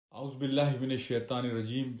أعوذ بالله من الشيطان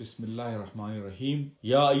الرجيم بسم الله الرحمن الرحيم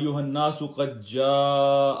يا أيها الناس قد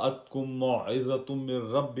جاءتكم موعظة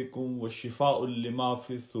من ربكم وشفاء لما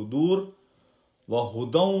في الصدور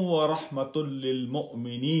وهدى ورحمة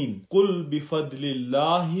للمؤمنين قل بفضل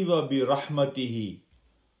الله وبرحمته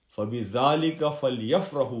فبذلك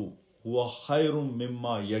فليفرحوا هو خير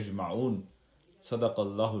مما يجمعون صدق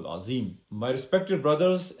الله العظيم. My respected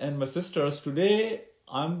brothers and my sisters, today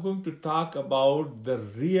I'm going to talk about the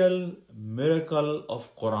real miracle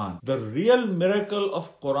of Quran. The real miracle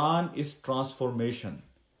of Quran is transformation,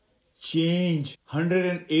 change,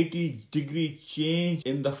 180-degree change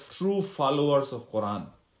in the true followers of Quran.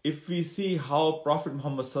 If we see how Prophet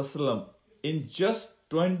Muhammad SAW in just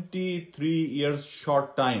 23 years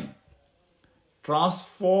short time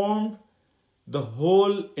transformed the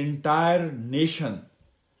whole entire nation.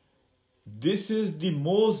 This is the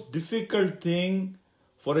most difficult thing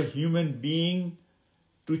for a human being,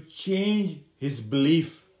 to change his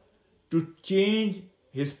belief, to change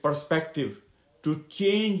his perspective, to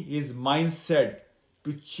change his mindset,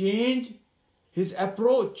 to change his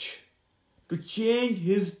approach, to change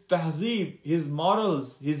his tahzeeb, his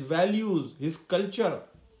morals, his values, his culture.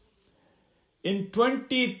 In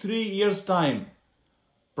 23 years' time,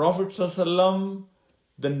 Prophet ﷺ,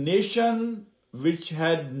 the nation which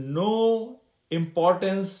had no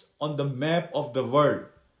importance on the map of the world,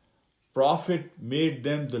 Prophet made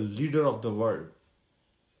them the leader of the world.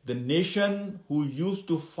 The nation who used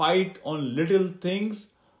to fight on little things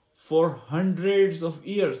for hundreds of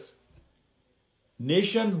years.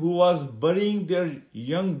 Nation who was burying their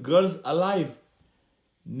young girls alive.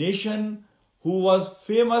 Nation who was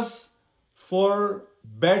famous for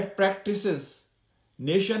bad practices.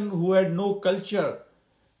 Nation who had no culture.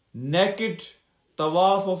 Naked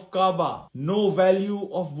tawaf of Kaaba. No value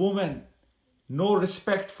of women. No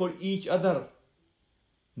respect for each other,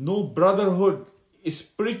 no brotherhood,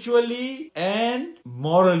 spiritually and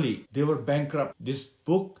morally. They were bankrupt. This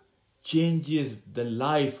book changes the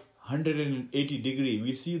life 180 degree.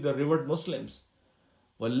 We see the revert Muslims.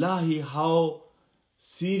 Wallahi, how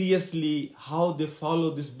seriously, how they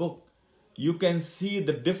follow this book. You can see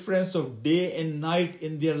the difference of day and night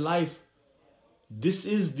in their life. This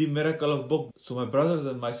is the miracle of book. So my brothers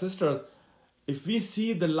and my sisters, if we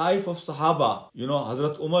see the life of Sahaba,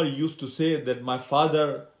 Hazrat Umar used to say that my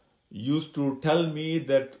father used to tell me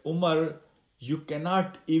that, Umar, you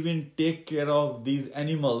cannot even take care of these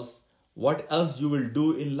animals. What else you will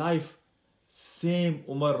do in life? Same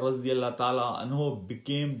Umar Radiyallahu Ta'ala Anhu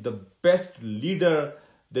became the best leader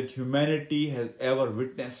that humanity has ever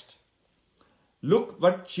witnessed. Look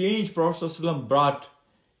what change Prophet ﷺ brought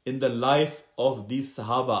in the life of these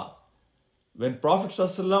Sahaba. When Prophet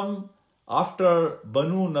ﷺ, after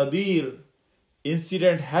Banu Nadir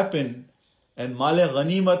incident happened and Male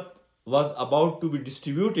Ghanimat was about to be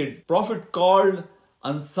distributed, Prophet called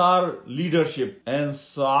Ansar leadership, and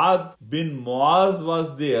Sa'ad bin Muaz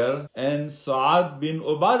was there and Sa'ad bin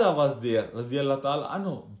Ubadah was there, Radiyallahu Ta'ala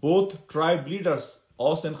Anhu. Both tribe leaders,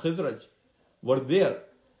 Aus and Khizraj, were there.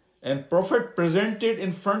 And Prophet presented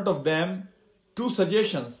in front of them two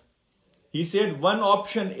suggestions. He said one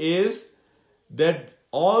option is that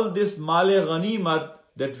all this Male Ghanimat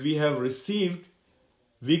that we have received,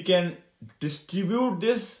 we can distribute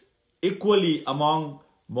this equally among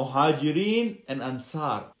Muhajirin and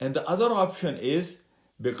Ansar. And the other option is,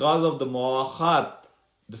 because of the Muwakhat,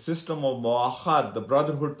 the system of Muwakhat, the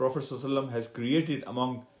brotherhood Prophet ﷺ has created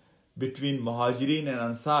between Muhajirin and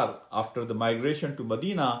Ansar after the migration to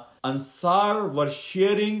Medina, Ansar were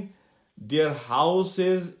sharing their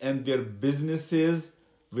houses and their businesses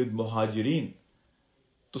with Muhajirin.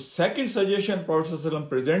 The second suggestion Prophet ﷺ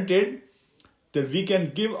presented, that we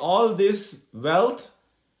can give all this wealth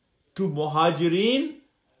to Muhajirin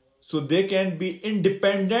so they can be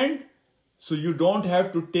independent, so you don't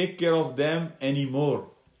have to take care of them anymore.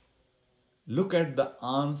 Look at the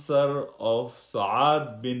answer of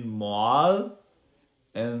Sa'ad bin Mu'adh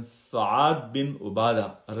and Sa'ad bin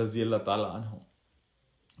Ubadah Radiyallahu Ta'ala Anhu.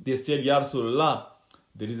 They said, Ya Rasulullah,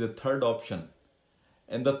 there is a third option.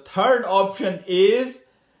 And the third option is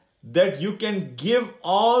that you can give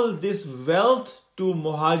all this wealth to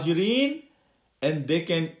Muhajirin and they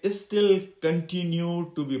can still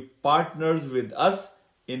continue to be partners with us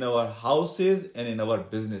in our houses and in our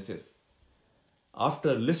businesses.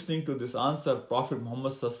 After listening to this answer, Prophet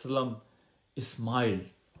Muhammad SAW smiled.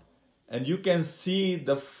 And you can see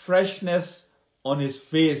the freshness on his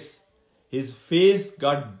face. His face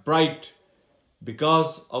got bright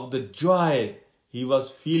because of the joy he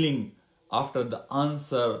was feeling after the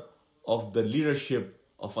answer of the leadership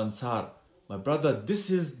of Ansar. My brother, this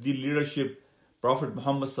is the leadership Prophet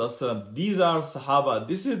Muhammad Sallallahu Alaihi Wasallam. These are Sahaba.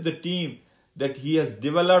 This is the team that he has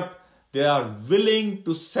developed. They are willing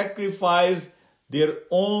to sacrifice their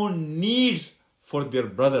own needs for their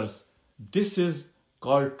brothers. This is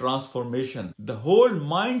called transformation. The whole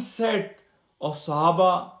mindset of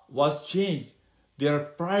Sahaba was changed. Their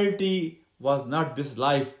priority was not this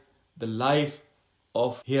life, the life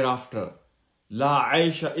of hereafter. La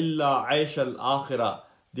aisha illa aisha al-akhirah.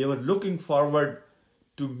 They were looking forward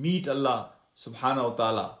to meet Allah subhanahu wa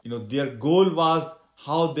ta'ala. Their goal was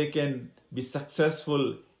how they can be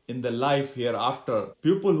successful in the life hereafter.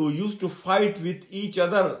 People who used to fight with each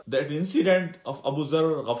other. That incident of Abu Zar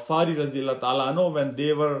Ghaffari Razillah Ta'ala anhu, when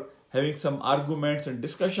they were having some arguments and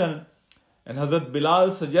discussion, and Hazrat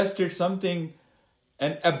Bilal suggested something,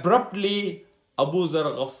 and abruptly Abu Zar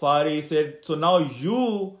Ghaffari said, so now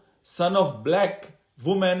you, son of black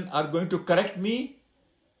woman, are going to correct me?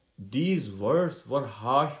 These words were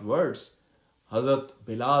harsh words. Hazrat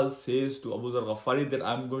Bilal says to Abu Zar Ghaffari that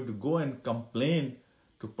I'm going to go and complain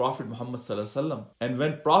to Prophet Muhammad Sallallahu Alaihi Wasallam. And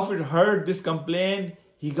when Prophet heard this complaint,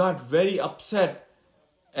 he got very upset.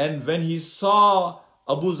 And when he saw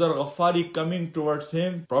Abu Zar Ghaffari coming towards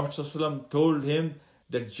him, Prophet Sallallahu Alaihi Wasallam told him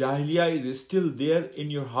that Jahiliyyah is still there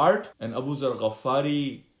in your heart. And Abu Zar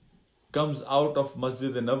Ghaffari comes out of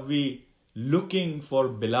Masjid al-Nabawi looking for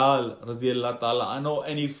Bilal Raziyallahu Ta'ala anhu,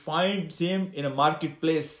 and he finds him in a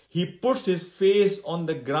marketplace. He puts his face on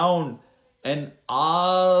the ground and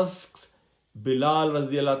asks Bilal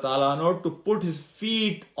Raziyallahu Ta'ala anhu to put his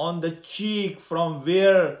feet on the cheek from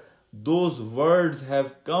where those words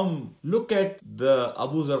have come. Look at the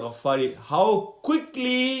Abu Zar Ghaffari, how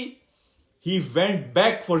quickly he went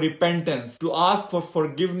back for repentance to ask for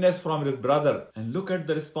forgiveness from his brother. And look at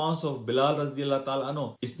the response of Bilal Raziyallahu Ta'ala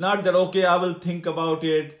anhu. It's not that, okay, I will think about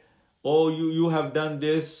it. Oh, you have done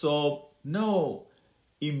this. So, no.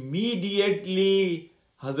 Immediately,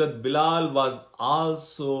 Hazrat Bilal was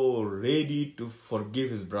also ready to forgive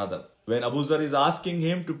his brother. When Abu Zar is asking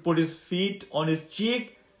him to put his feet on his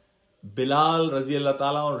cheek, Bilal Raziyallahu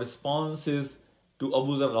Ta'ala responses to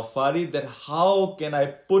Abu Zar Ghaffari that how can I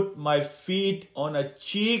put my feet on a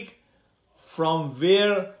cheek from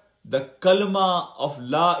where the kalma of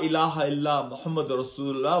La ilaha illa Muhammad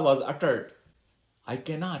Rasulullah was uttered? I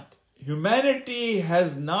cannot. Humanity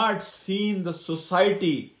has not seen the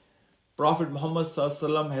society Prophet Muhammad Sallallahu Alaihi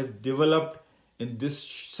Wasallam has developed in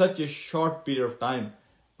such a short period of time,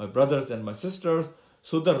 my brothers and my sisters.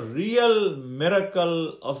 So the real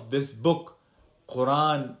miracle of this book,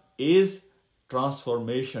 Quran, is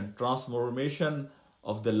transformation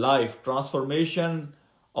of the life, transformation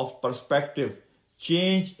of perspective,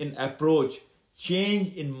 change in approach,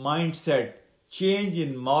 change in mindset, change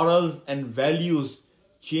in morals and values,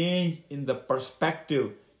 change in the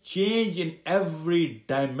perspective, change in every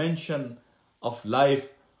dimension of life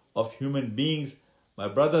of human beings. My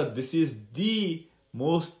brother, this is the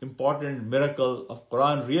most important miracle of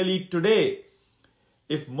Quran really today.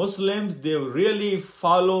 If Muslims, they really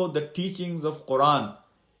follow the teachings of Quran,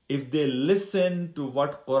 if they listen to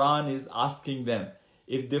what Quran is asking them,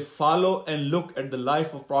 if they follow and look at the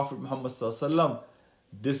life of Prophet Muhammad Sallallahu Alaihi Wasallam,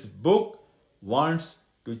 this book wants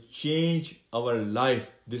to change our life.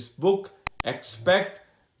 This book expects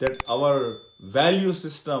that our value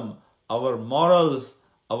system, our morals,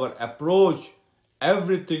 our approach,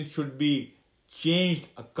 everything should be changed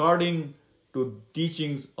according to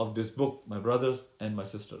teachings of this book, my brothers and my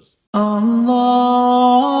sisters. Allahu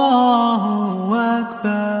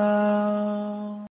Akbar.